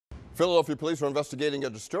Philadelphia police are investigating a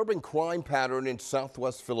disturbing crime pattern in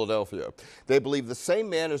southwest Philadelphia. They believe the same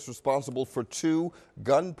man is responsible for 2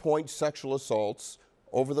 gunpoint sexual assaults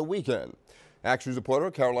over the weekend. Action News reporter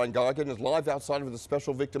Caroline Goggin is live outside of the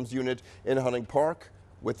Special Victims Unit in Hunting Park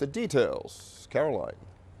with the details. Caroline.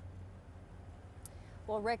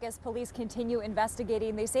 Well, Rick, as police continue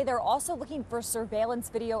investigating, they say they're also looking for surveillance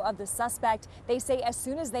video of the suspect. They say as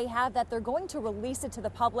soon as they have that, they're going to release it to the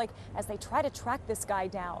public as they try to track this guy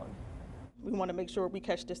down. We want to make sure we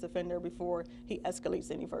catch this offender before he escalates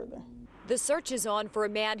any further. The search is on for a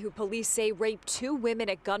man who police say raped 2 women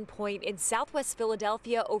at gunpoint in southwest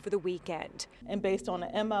Philadelphia over the weekend. And based on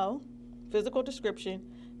the MO, physical description,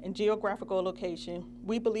 and geographical location,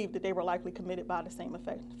 we believe that they were likely committed by the same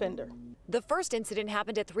offender. The first incident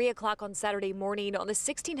happened at 3 o'clock on Saturday morning on the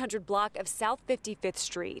 1600 block of South 55th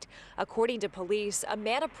Street. According to police, a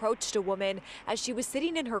man approached a woman as she was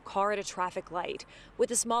sitting in her car at a traffic light.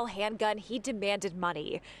 With a small handgun, he demanded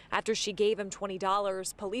money. After she gave him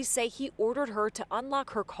 $20, police say he ordered her to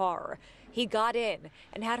unlock her car. He got in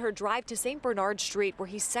and had her drive to St. Bernard Street, where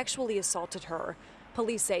he sexually assaulted her.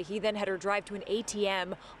 Police say he then had her drive to an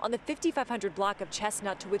ATM on the 5500 block of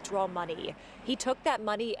Chestnut to withdraw money. He took that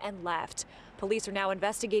money and left. Police are now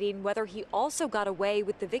investigating whether he also got away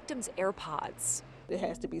with the victim's AirPods. It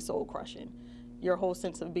has to be soul crushing. Your whole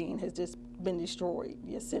sense of being has just been destroyed.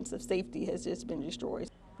 Your sense of safety has just been destroyed.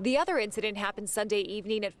 The other incident happened Sunday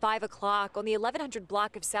evening at 5 o'clock on the 1100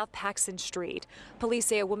 block of South Paxson Street. Police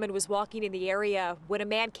say a woman was walking in the area when a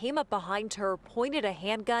man came up behind her, pointed a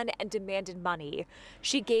handgun, and demanded money.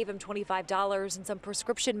 She gave him $25 and some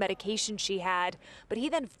prescription medication she had, but he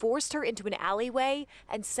then forced her into an alleyway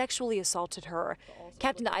and sexually assaulted her.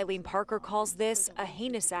 Captain Eileen Parker calls this a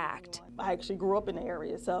heinous act. I actually grew up in the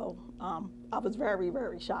area, so I was very,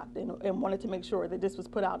 very shocked and wanted to make sure that this was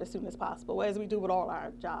put out as soon as possible, as we do with all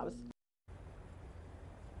our jobs.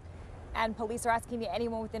 And police are asking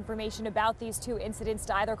anyone with information about these 2 incidents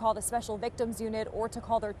to either call the Special Victims Unit or to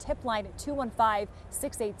call their tip line at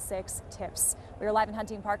 215-686-TIPS. We are live in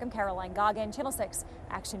Hunting Park. I'm Caroline Goggin, Channel 6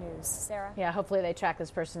 Action News. Sarah? Yeah, hopefully they track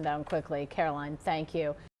this person down quickly. Caroline, thank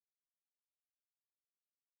you.